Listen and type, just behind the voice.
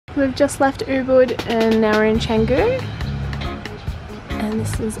We've just left Ubud and now we're in Canggu. And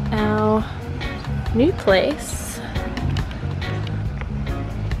this is our new place.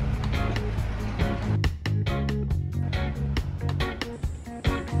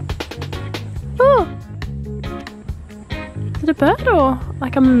 Oh! Is it a bird or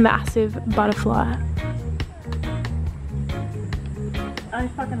like a massive butterfly? I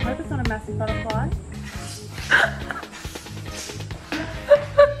fucking hope it's not a massive butterfly.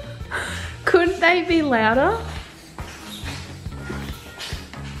 Couldn't they be louder?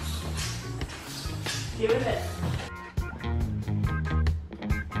 Give it it.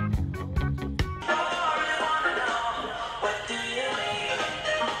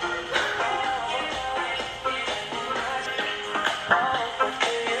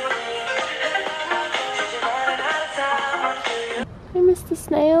 Hey, Mr.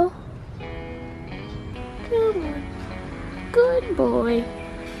 Snail. Come on. Good boy.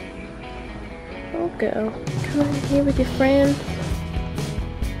 Oh, girl. Come over here with your friend.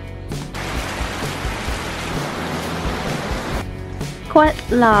 Quite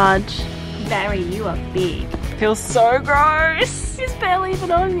large. Barry, you are big. Feels so gross. He's barely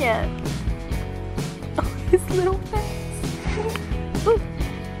even on yet. Oh, his little face. Ooh.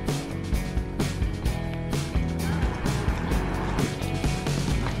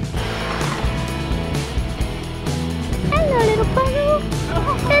 Hello, little puzzle.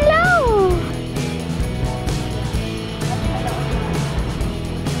 Hello.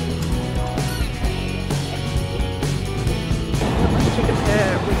 You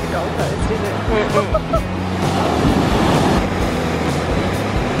compare with the Gold Coast, is it?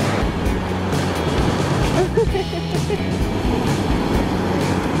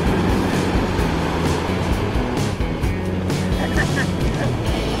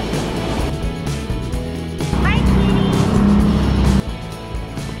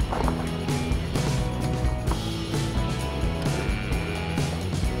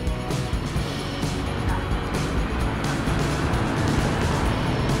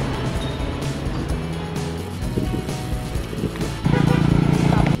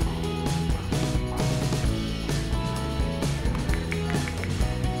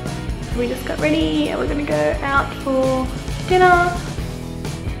 We just got ready and we're gonna go out for dinner.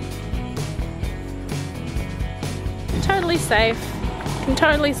 Totally safe. Can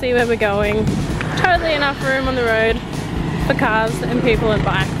totally see where we're going. Totally enough room on the road for cars and people and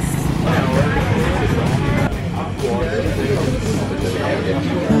bikes.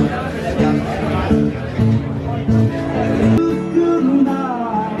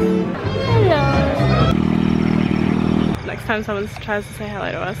 Next time someone tries to say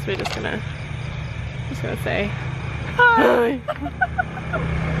hello to us, we're just gonna say hi.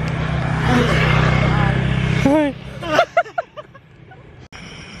 Hi.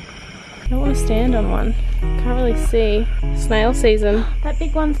 I don't want to stand on one. Can't really see. Snail season. That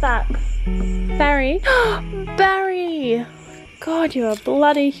big one's that. Barry. Barry! God, you are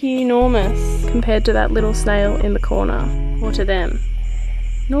bloody enormous compared to that little snail in the corner. Or to them.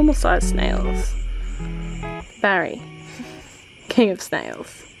 Normal sized snails. Barry. King of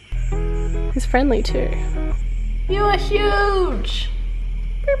snails. He's friendly too. You are huge!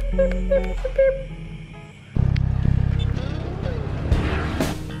 Beep, beep, beep, beep, beep.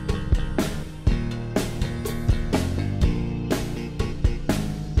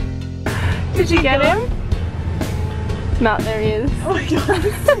 Did you get him? No, there he is. Oh my god.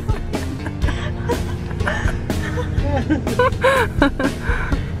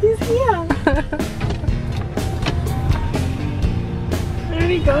 He's here. Where did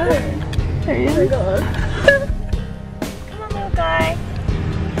he go? There he is. Oh my god. Come on, little guy.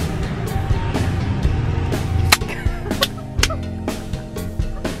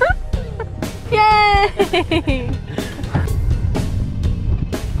 Yay!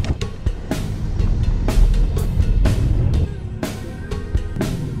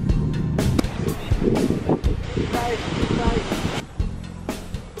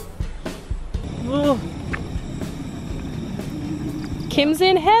 Kim's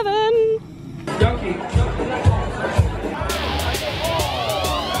in heaven.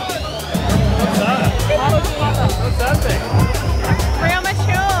 What's that thing? Real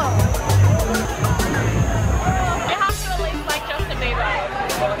mature. You have to at least like Justin Bieber.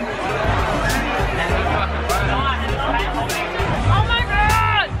 Oh my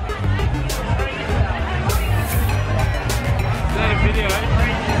god! Is that a video?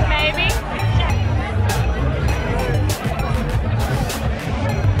 Maybe.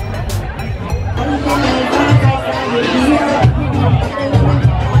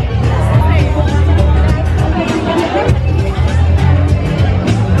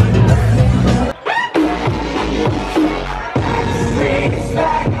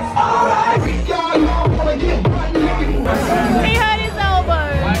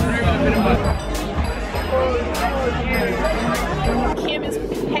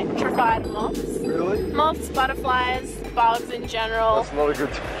 moths. Really? Moths, butterflies, bugs in general. That's not a good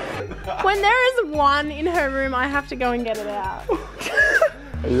When there is one in her room, I have to go and get it out.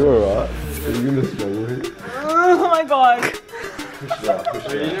 Are you alright? Are you gonna struggle here? Oh my god. Push it out, push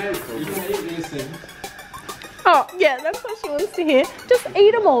it out. You can eat these things. Oh, yeah, that's what she wants to hear. Just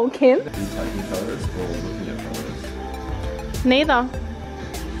eat them all, Kim. Are you taking photos or looking at photos? Neither.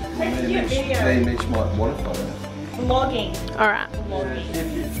 Me and Mitch might want a photo. Vlogging. Alright.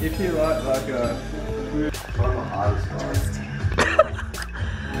 If you like a...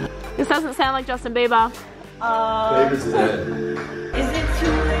 This doesn't sound like Justin Bieber. Baby's dead. Is it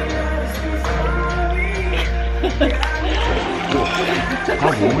too late?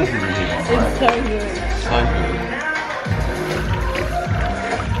 How warm is it in here? It's so good. So good.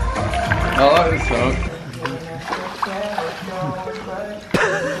 I like this song.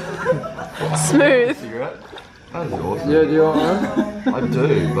 Smooth. Cigarette? That is awesome. Yeah, do you want one? I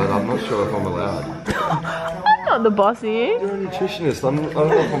do, but I'm not sure if I'm allowed. Not the bossy. You're a nutritionist. I don't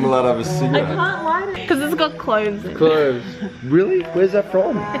know if I'm allowed to have a cigarette. Can't light it. Because it's got cloves in it. Cloves. Really? Where's that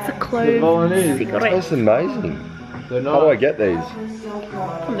from? It's a clove Bolognese. cigarette That's amazing. They're How do I not. get these?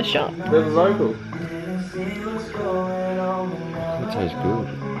 from the shop. They're local. That tastes good.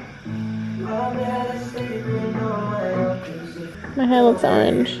 My hair looks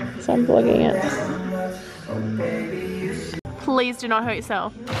orange, so I'm vlogging it. Please do not hurt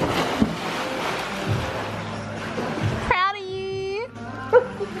yourself. Proud of you.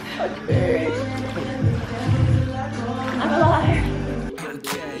 I'm alive.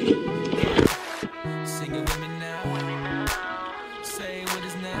 Sing it with me now. Say what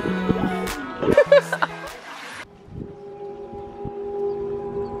is now.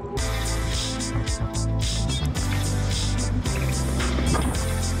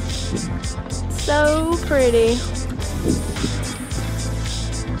 So pretty.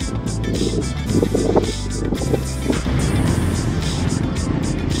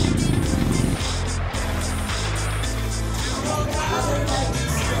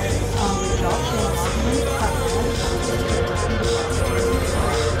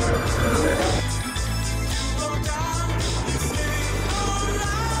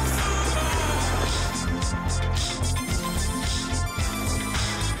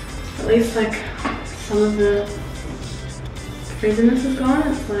 At least like some of the frizziness is gone.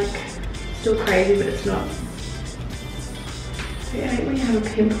 It's like still crazy, but it's not. So yeah, I hate when you have a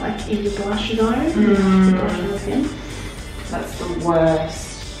pimp like in your blush zone. The blush on a pimp. That's the worst.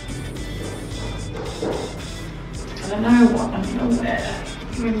 I don't know what I'm gonna wear.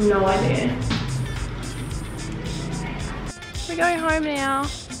 I have no idea. We're going home now.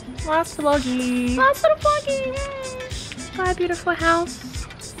 Last vloggy. Last little vloggy. Yay. Got a beautiful house.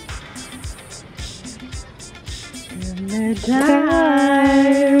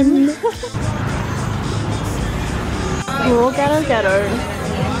 Time. Raw ghetto.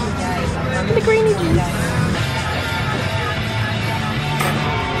 The greeny juice.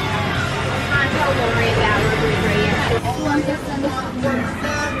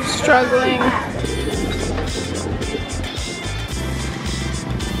 Struggling.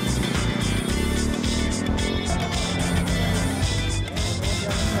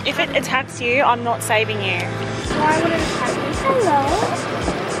 If it attacks you, I'm not saving you. Why would it attack me? Hello.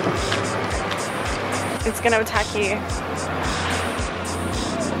 It's gonna attack you.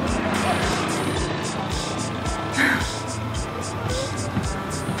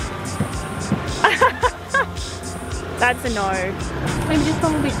 That's a no. Maybe this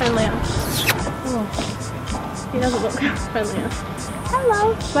one will be friendlier. Oh. He doesn't look friendlier.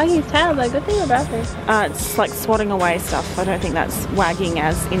 Hello. Wagging his tail though. Good thing or bad thing? It's like swatting away stuff. I don't think that's wagging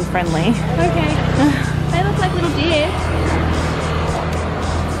as in friendly. Okay. They look like little deer.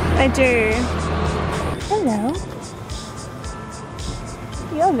 They do. Hello.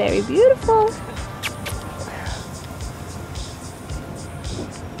 You're very beautiful.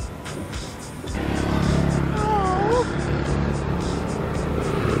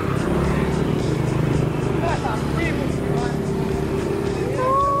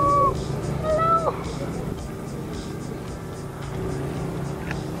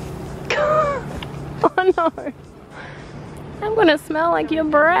 Oh no. I'm gonna smell like your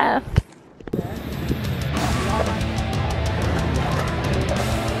breath.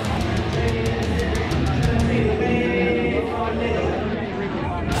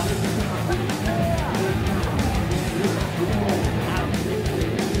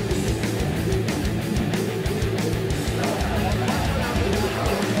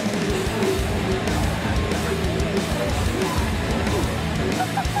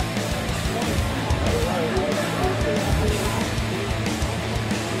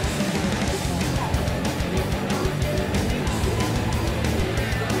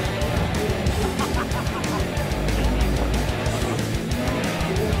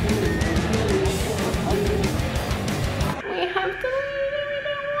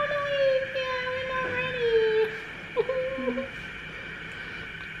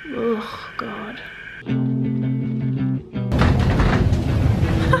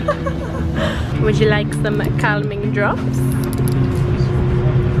 you like some calming drops?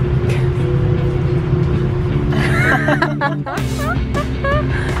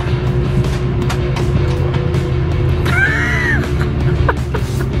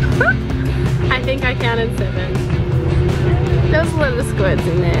 I think I counted 7. There was a lot of squirts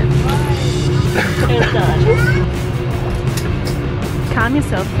in there. It's done. Calm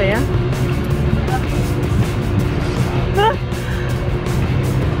yourself, Thea.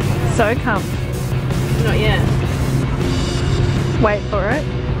 So calm. Not yet. Wait for it.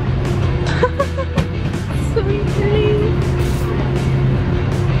 So pretty.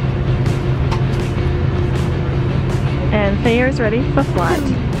 And Thea is ready for flight.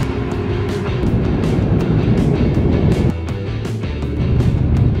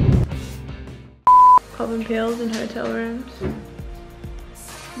 Popping pills in hotel rooms.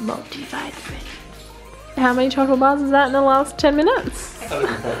 Multivitamin. How many chocolate bars is that in the last 10 minutes?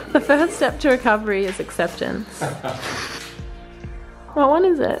 The first step to recovery is acceptance. What one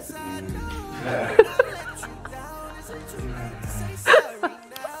is it?